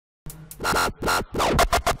Hey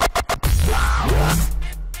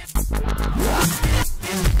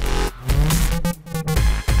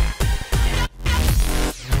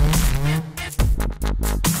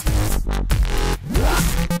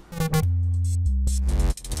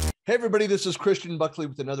everybody, this is Christian Buckley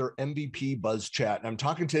with another MVP Buzz Chat, and I'm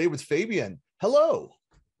talking today with Fabian. Hello.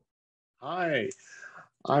 Hi,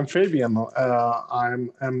 I'm Fabian.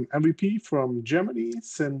 I'm an MVP from Germany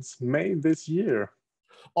since May this year.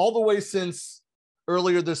 All the way since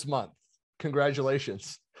earlier this month.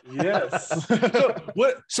 Congratulations. Yes.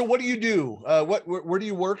 So what do you do? Where do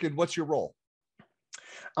you work and what's your role?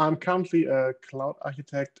 I'm currently a cloud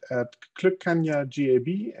architect at glueckkanja-gab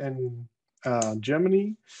in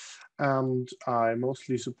Germany, and I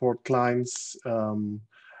mostly support clients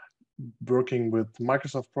working with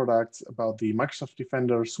Microsoft products about the Microsoft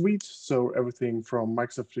Defender suite. So everything from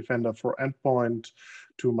Microsoft Defender for Endpoint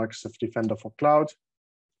to Microsoft Defender for Cloud,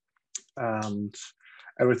 and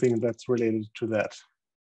everything that's related to that.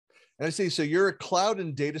 And I see, so you're a cloud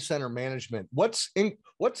and data center management. What's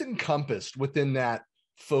encompassed within that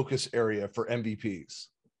focus area for MVPs?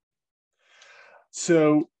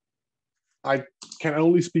 So I can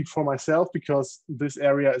only speak for myself because this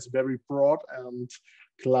area is very broad and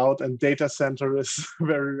cloud and data center is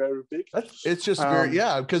very, very big. It's just very,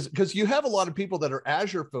 because you have a lot of people that are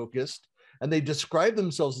Azure focused and they describe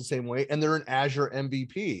themselves the same way and they're an Azure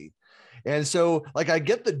MVP. And so like, I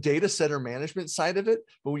get the data center management side of it,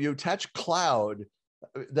 but when you attach cloud,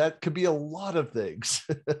 that could be a lot of things.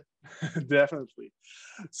 Definitely.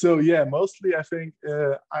 So yeah, mostly I think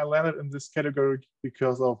I landed in this category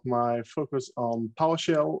because of my focus on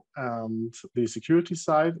PowerShell and the security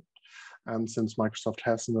side. And since Microsoft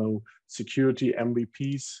has no security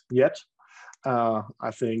MVPs yet,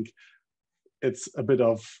 I think it's a bit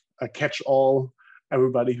of a catch-all.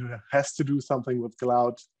 Everybody who has to do something with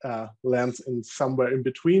cloud lands in somewhere in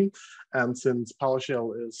between. And since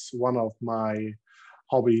PowerShell is one of my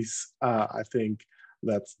hobbies, I think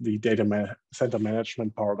that's the data center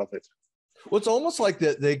management part of it. Well, it's almost like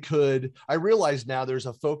that they could, I realize now there's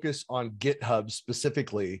a focus on GitHub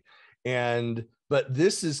specifically, but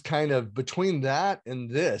this is kind of between that and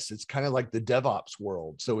this, it's kind of like the DevOps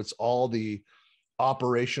world. So it's all the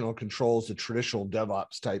operational controls, the traditional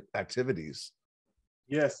DevOps type activities.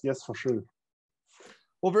 Yes, for sure.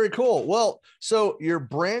 Well, very cool. Well, so you're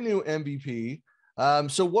brand new MVP.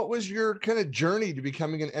 So what was your kind of journey to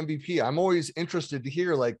becoming an MVP? I'm always interested to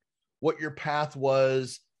hear like what your path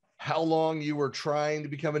was, how long you were trying to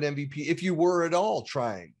become an MVP, if you were at all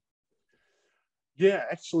trying. Yeah,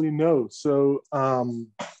 actually, no. So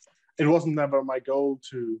it wasn't never my goal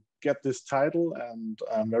to get this title, and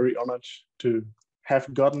I'm very honored to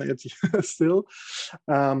have gotten it still.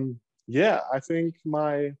 Yeah, I think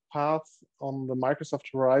my path on the Microsoft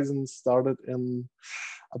horizon started in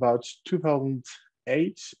about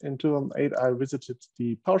 2008. In 2008, I visited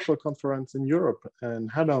the PowerShell conference in Europe in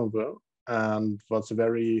Hanover and was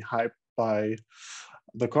very hyped by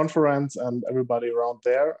the conference and everybody around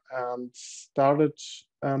there, and started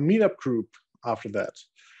a meetup group after that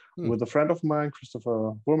with a friend of mine,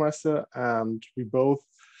 Christopher Burmeister, and we both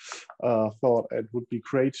thought it would be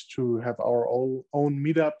great to have our own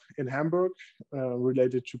meetup in Hamburg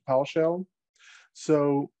related to PowerShell.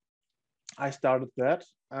 So I started that,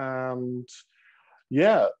 and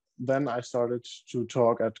yeah, then I started to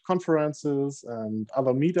talk at conferences and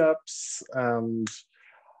other meetups, and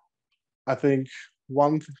I think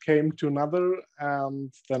one came to another,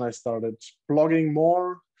 and then I started blogging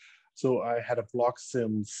more. So I had a blog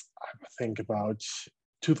since I think about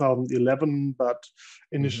 2011, but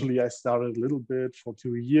initially I started a little bit for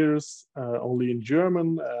 2 years, only in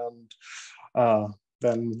German, and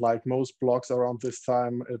then like most blogs around this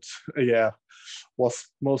time, it was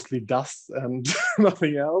mostly dust and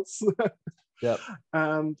nothing else. Yep.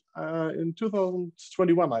 And in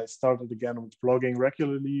 2021, I started again with blogging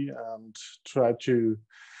regularly and tried to,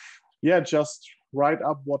 just write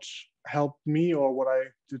up what helped me or what I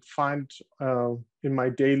did find in my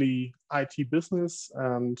daily IT business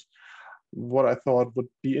and what I thought would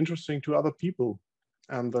be interesting to other people.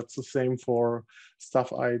 And that's the same for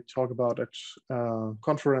stuff I talk about at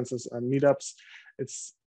conferences and meetups.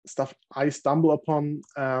 It's stuff I stumble upon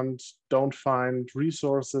and don't find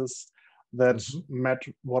resources that met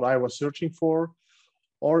what I was searching for.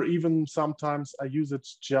 Or even sometimes I use it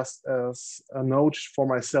just as a note for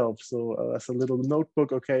myself. So as a little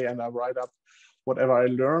notebook, okay, and I write up whatever I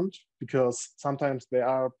learned, because sometimes there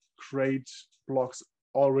are great blogs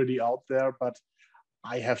already out there, but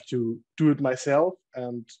I have to do it myself.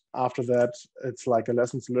 And after that, it's like a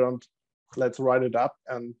lessons learned. Let's write it up,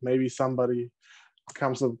 and maybe somebody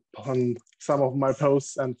comes upon some of my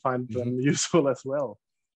posts and find them useful as well.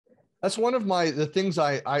 That's one of the things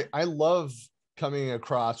I love coming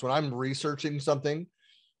across when I'm researching something.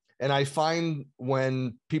 And I find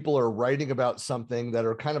when people are writing about something that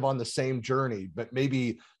are kind of on the same journey, but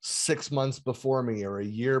maybe 6 months before me or a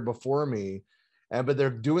year before me, but they're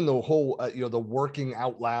doing the whole, the working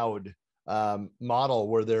out loud model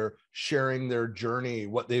where they're sharing their journey,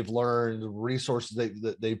 what they've learned, the resources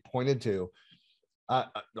that they pointed to.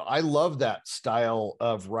 I love that style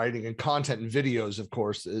of writing and content and videos, of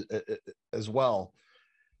course, as well.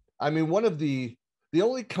 I mean, one of the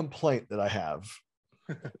only complaint that I have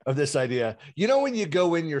of this idea, when you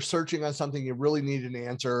go in, you're searching on something, you really need an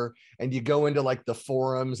answer, and you go into like the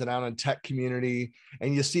forums and out in tech community,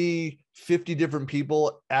 and you see 50 different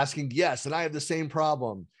people asking, yes, and I have the same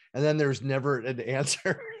problem. And then there's never an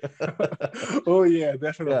answer. Oh yeah,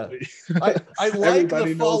 definitely. Yeah. I like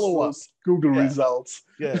the follow-up Google results.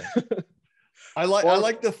 Yeah. I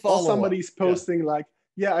like the follow-up. Or somebody's posting like,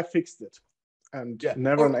 yeah, I fixed it. And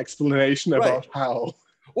never an explanation about how.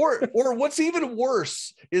 Or what's even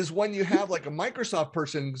worse is when you have like a Microsoft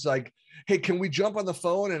person who's like, hey, can we jump on the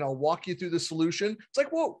phone and I'll walk you through the solution? It's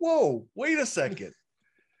like, whoa, wait a second.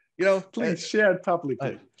 Please share it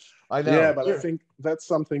publicly. I know. Yeah, but I think that's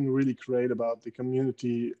something really great about the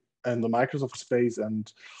community and the Microsoft space. And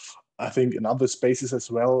I think in other spaces as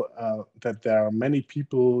well, that there are many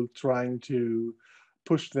people trying to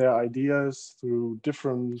push their ideas through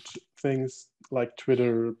different things like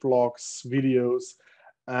Twitter, blogs, videos.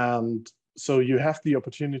 And so you have the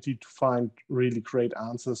opportunity to find really great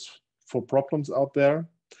answers for problems out there.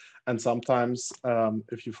 And sometimes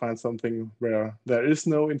if you find something where there is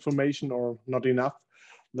no information or not enough,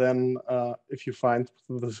 then if you find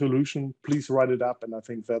the solution, please write it up. And I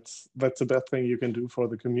think that's the best thing you can do for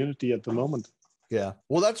the community at the moment. Yeah.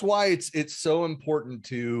 Well, that's why it's so important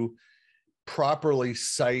to properly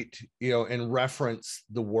cite, and reference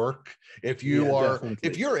the work. If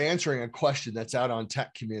you're answering a question that's out on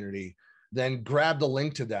tech community, then grab the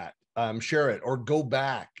link to that, share it, or go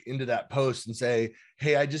back into that post and say,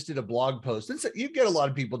 hey, I just did a blog post. And so you get a lot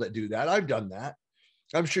of people that do that. I've done that.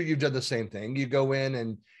 I'm sure you've done the same thing. You go in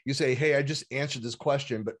and you say, hey, I just answered this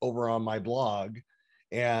question, but over on my blog,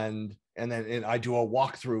 and then I do a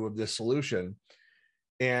walkthrough of this solution.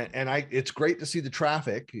 And it's great to see the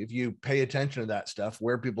traffic, if you pay attention to that stuff,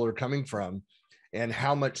 where people are coming from and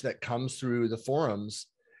how much that comes through the forums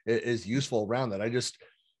is useful around that.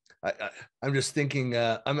 I'm just thinking,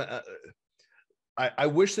 I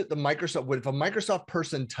wish that if a Microsoft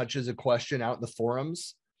person touches a question out in the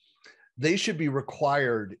forums, they should be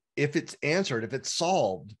required, if it's answered, if it's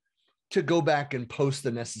solved, to go back and post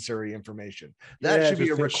the necessary information. That should be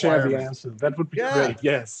a requirement. Share the answer. That would be great.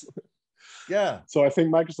 Yes. Yeah. So I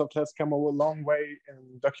think Microsoft has come a long way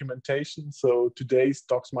in documentation. So today's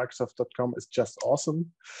docsmicrosoft.com is just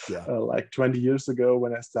awesome. Yeah. Like 20 years ago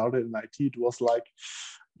when I started in IT, it was like,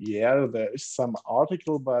 there is some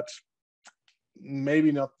article, but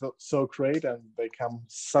maybe not so great. And they come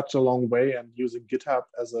such a long way, and using GitHub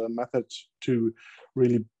as a method to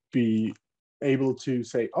really be able to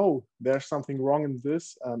say, oh, there's something wrong in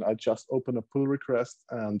this, and I just open a pull request,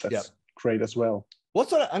 and that's great as well.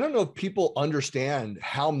 I don't know if people understand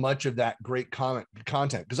how much of that great content,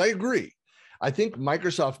 because I agree. I think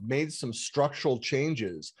Microsoft made some structural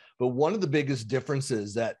changes, but one of the biggest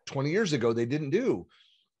differences that 20 years ago they didn't do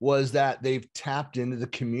was that they've tapped into the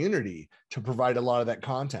community to provide a lot of that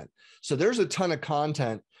content. So there's a ton of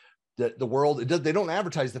content that they don't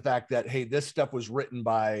advertise the fact that, hey, this stuff was written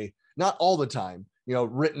by, not all the time,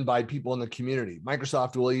 written by people in the community.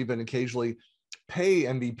 Microsoft will even occasionally pay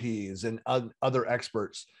MVPs and other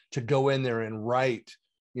experts to go in there and write,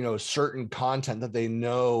 certain content that they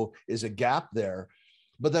know is a gap there.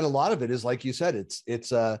 But then a lot of it is, like you said,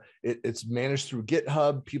 it's managed through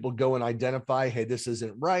GitHub. People go and identify, hey, this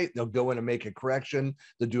isn't right. They'll go in and make a correction.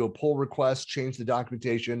 They'll do a pull request, change the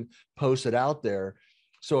documentation, post it out there.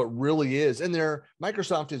 So it really is. And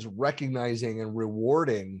Microsoft is recognizing and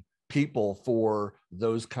rewarding people for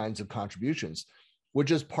those kinds of contributions,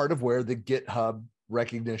 which is part of where the GitHub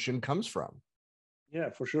recognition comes from.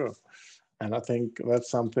 Yeah, for sure. And I think that's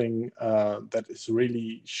something that is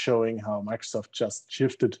really showing how Microsoft just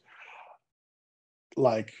shifted,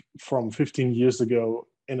 like from 15 years ago.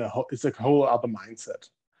 It's a whole other mindset.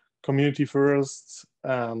 Community first,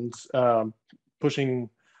 and pushing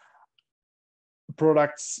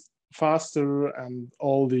products faster, and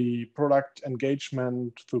all the product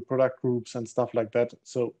engagement through product groups and stuff like that.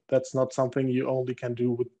 So that's not something you only can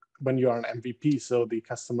do when you are an MVP. So the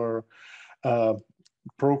customer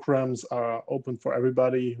programs are open for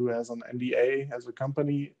everybody who has an NDA as a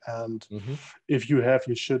company. And if you have,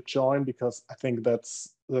 you should join, because I think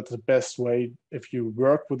that's the best way. If you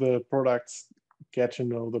work with the products, get to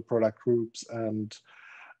know the product groups and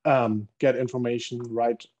get information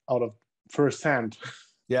right out of firsthand.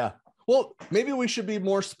 Yeah. Well, maybe we should be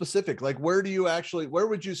more specific. Like, where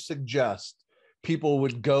would you suggest people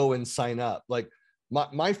would go and sign up? Like,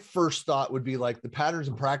 my first thought would be like the patterns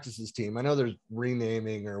and practices team. I know there's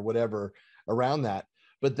renaming or whatever around that,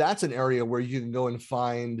 but that's an area where you can go and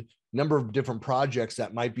find a number of different projects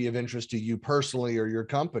that might be of interest to you personally or your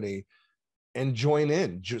company, and join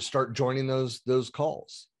in, just start joining those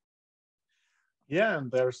calls. Yeah, and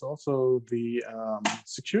there's also the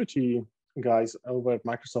security guys over at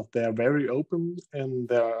Microsoft. They're very open in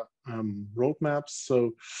their roadmaps.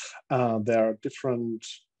 So there are different,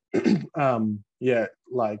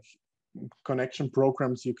 like connection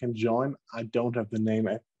programs you can join. I don't have the name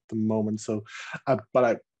at the moment, so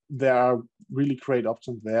there are really great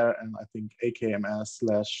options there. And I think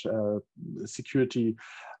AKMS/security,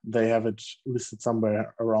 they have it listed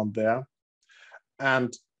somewhere around there.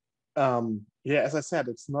 And as I said,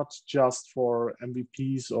 it's not just for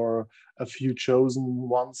MVPs or a few chosen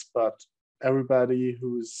ones, but everybody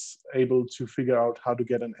who's able to figure out how to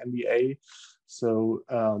get an NDA. So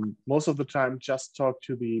most of the time, just talk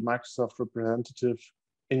to the Microsoft representative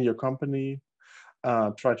in your company,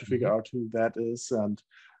 try to figure out who that is, and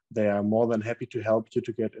they are more than happy to help you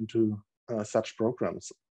to get into such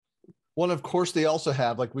programs. Well, and of course, they also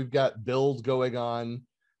have, like, we've got builds going on.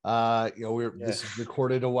 This is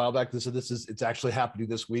recorded a while back. It's actually happening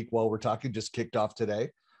this week while we're talking, just kicked off today.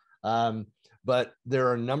 But there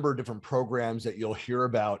are a number of different programs that you'll hear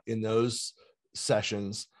about in those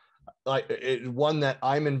sessions. One that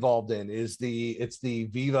I'm involved in is it's the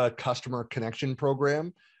Viva Customer Connection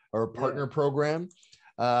Program, or partner program.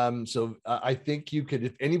 So I think you could,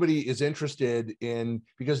 if anybody is interested in,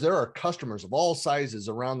 because there are customers of all sizes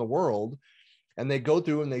around the world, and they go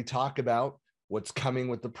through and they talk about what's coming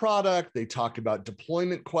with the product. They talk about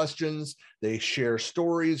deployment questions. They share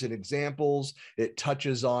stories and examples. It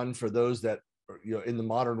touches on, for those that, in the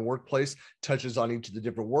modern workplace, touches on each of the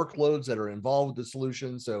different workloads that are involved with the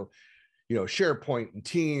solution. So, SharePoint and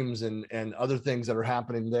Teams and other things that are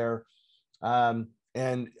happening there.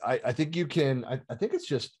 And I think you can, I think it's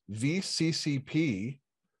just VCCP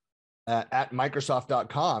at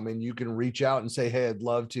Microsoft.com, and you can reach out and say, hey, I'd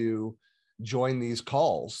love to join these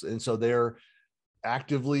calls. And so they're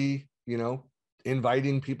actively,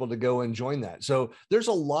 inviting people to go and join that. So there's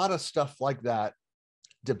a lot of stuff like that,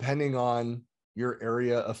 depending on your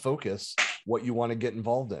area of focus, what you want to get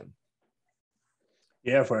involved in.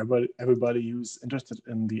 Yeah, for everybody who's interested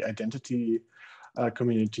in the identity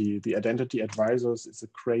community, the Identity Advisors is a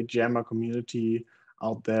great JAMA community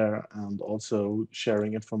out there, and also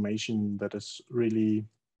sharing information that is really,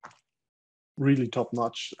 really top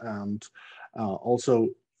notch. And also,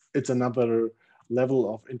 it's another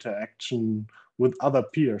level of interaction with other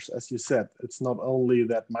peers. As you said, it's not only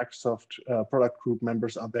that Microsoft product group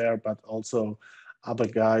members are there, but also other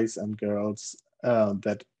guys and girls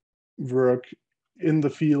that work in the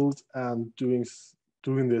field and doing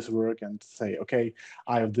this work, and say, okay,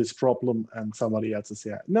 I have this problem, and somebody else is,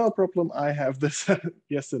 no problem, I have this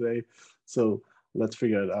yesterday, so let's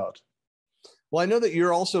figure it out. Well, I know that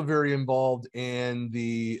you're also very involved in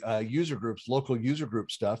the user groups, local user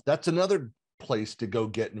group stuff. That's another place to go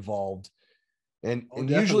get involved. And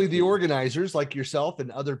usually the organizers like yourself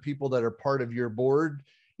and other people that are part of your board,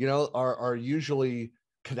 are usually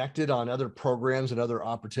connected on other programs and other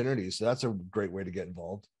opportunities. So that's a great way to get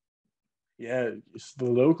involved. Yeah, it's the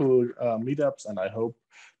local meetups, and I hope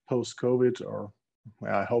post-COVID, or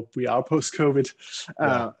I hope we are post-COVID,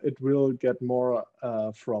 it will get more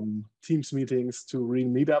from Teams meetings to real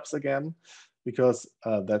meetups again, because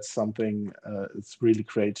that's something, it's really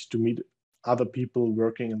great to meet other people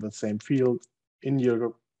working in the same field in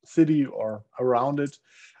your city or around it,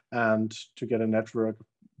 and to get a network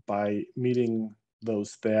by meeting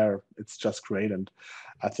those there. It's just great. And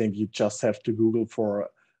I think you just have to Google for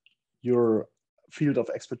your field of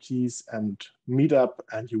expertise and meetup,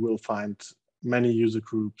 and you will find many user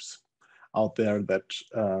groups out there that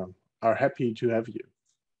are happy to have you.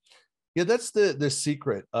 Yeah, that's the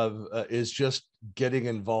secret of is just getting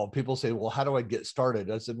involved. People say, well, how do I get started?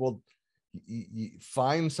 I said, well, you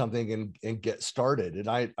find something and get started. And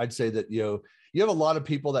I'd say that, you have a lot of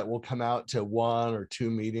people that will come out to 1 or 2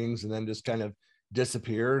 meetings and then just kind of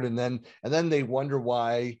disappeared. And then they wonder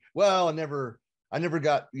why, well, I never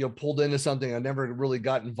got, pulled into something. I never really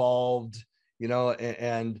got involved,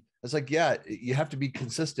 and It's like, yeah, you have to be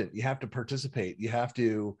consistent. You have to participate. You have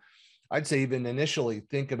to, I'd say even initially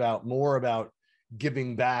think about more about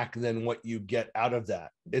giving back than what you get out of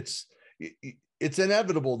that. It's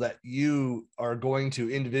inevitable that you are going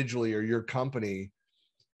to individually or your company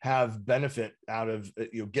have benefit out of,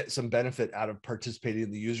 get some benefit out of participating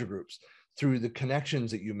in the user groups through the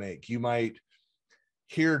connections that you make. You might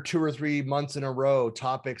hear 2 or 3 months in a row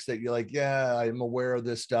topics that you're like, yeah, I'm aware of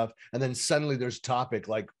this stuff. And then suddenly there's a topic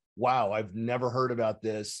like, wow, I've never heard about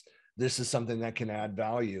this. This is something that can add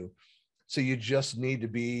value. So you just need to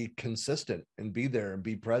be consistent and be there and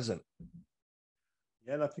be present.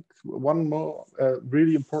 Yeah, and I think one more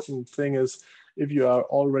really important thing is, if you are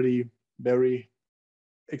already very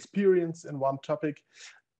experienced in one topic,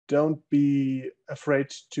 don't be afraid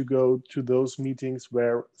to go to those meetings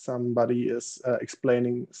where somebody is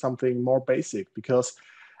explaining something more basic, because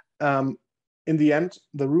in the end,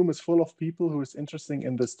 the room is full of people who is interested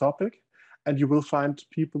in this topic, and you will find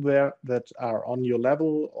people there that are on your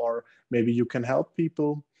level, or maybe you can help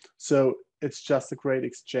people. So it's just a great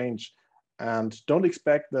exchange. And don't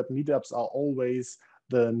expect that meetups are always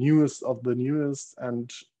the newest of the newest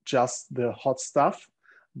and just the hot stuff,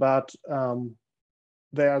 but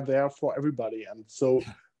they are there for everybody. And so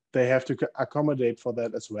they have to accommodate for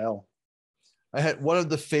that as well. I had one of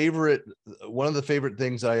the favorite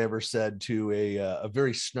things I ever said to a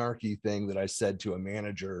very snarky thing that I said to a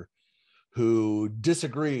manager who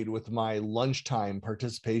disagreed with my lunchtime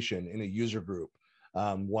participation in a user group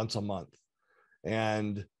once a month.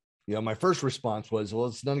 And my first response was, well,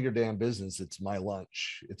 it's none of your damn business. It's my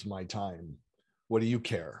lunch. It's my time. What do you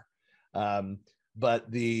care? But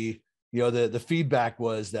the feedback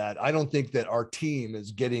was that I don't think that our team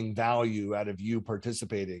is getting value out of you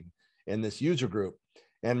participating in this user group.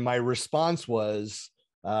 And my response was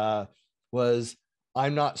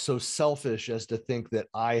I'm not so selfish as to think that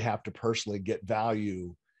I have to personally get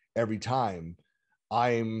value every time.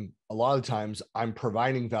 A lot of times I'm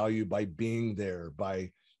providing value by being there,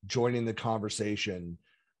 by joining the conversation,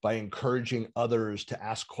 by encouraging others to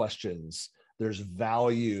ask questions. There's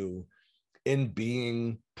value in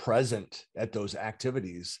being present at those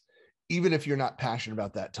activities. Even if you're not passionate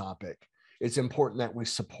about that topic, it's important that we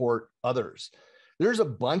support others. There's a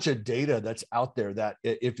bunch of data that's out there that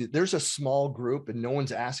if there's a small group and no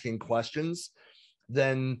one's asking questions,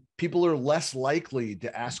 then people are less likely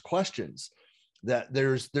to ask questions. That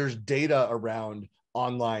there's data around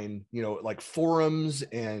online, like forums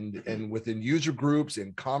and within user groups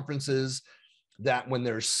and conferences, that when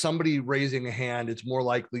there's somebody raising a hand, it's more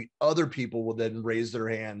likely other people will then raise their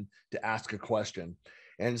hand to ask a question.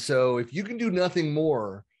 And so if you can do nothing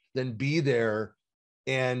more than be there,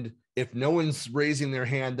 and if no one's raising their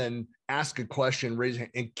hand, then ask a question, raise your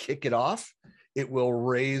hand, and kick it off, it will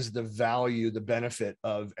raise the value, the benefit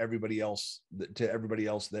of everybody else to everybody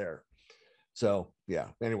else there. So yeah,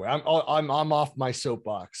 anyway, I'm off my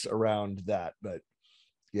soapbox around that, but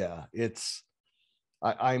yeah,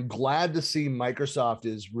 I'm glad to see Microsoft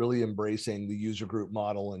is really embracing the user group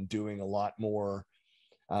model and doing a lot more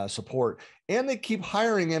support, and they keep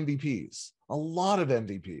hiring MVPs, a lot of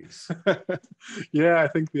MVPs. Yeah, I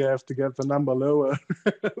think we have to get the number lower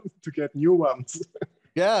to get new ones.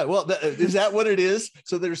 Yeah, well, is that what it is?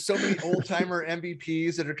 So there's so many old timer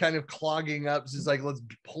MVPs that are kind of clogging up. So it's like, let's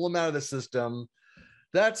pull them out of the system.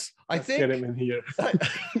 Let's get him in here.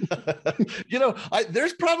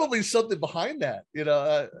 There's probably something behind that,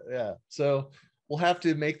 yeah. So we'll have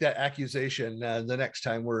to make that accusation the next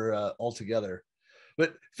time we're all together.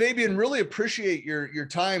 But Fabian, really appreciate your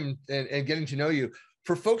time and getting to know you.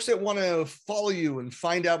 For folks that want to follow you and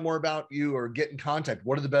find out more about you or get in contact,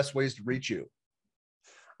 what are the best ways to reach you?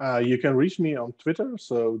 You can reach me on Twitter,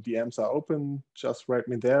 so DMs are open. Just write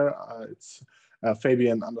me there. It's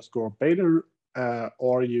Fabian_Bader,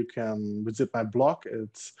 or you can visit my blog.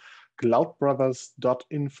 It's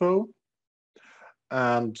cloudbrothers.info.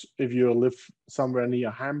 And if you live somewhere near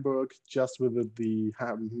Hamburg, just visit the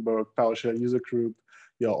Hamburg PowerShell user group.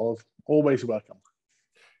 You're always welcome.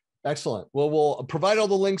 Excellent. Well, we'll provide all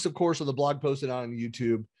the links, of course, on the blog posted on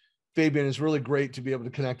YouTube. Fabian, it's really great to be able to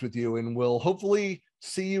connect with you, and we'll hopefully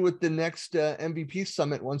see you at the next MVP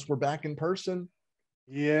Summit once we're back in person.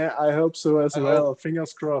 Yeah, I hope so as well.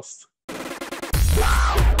 Fingers crossed.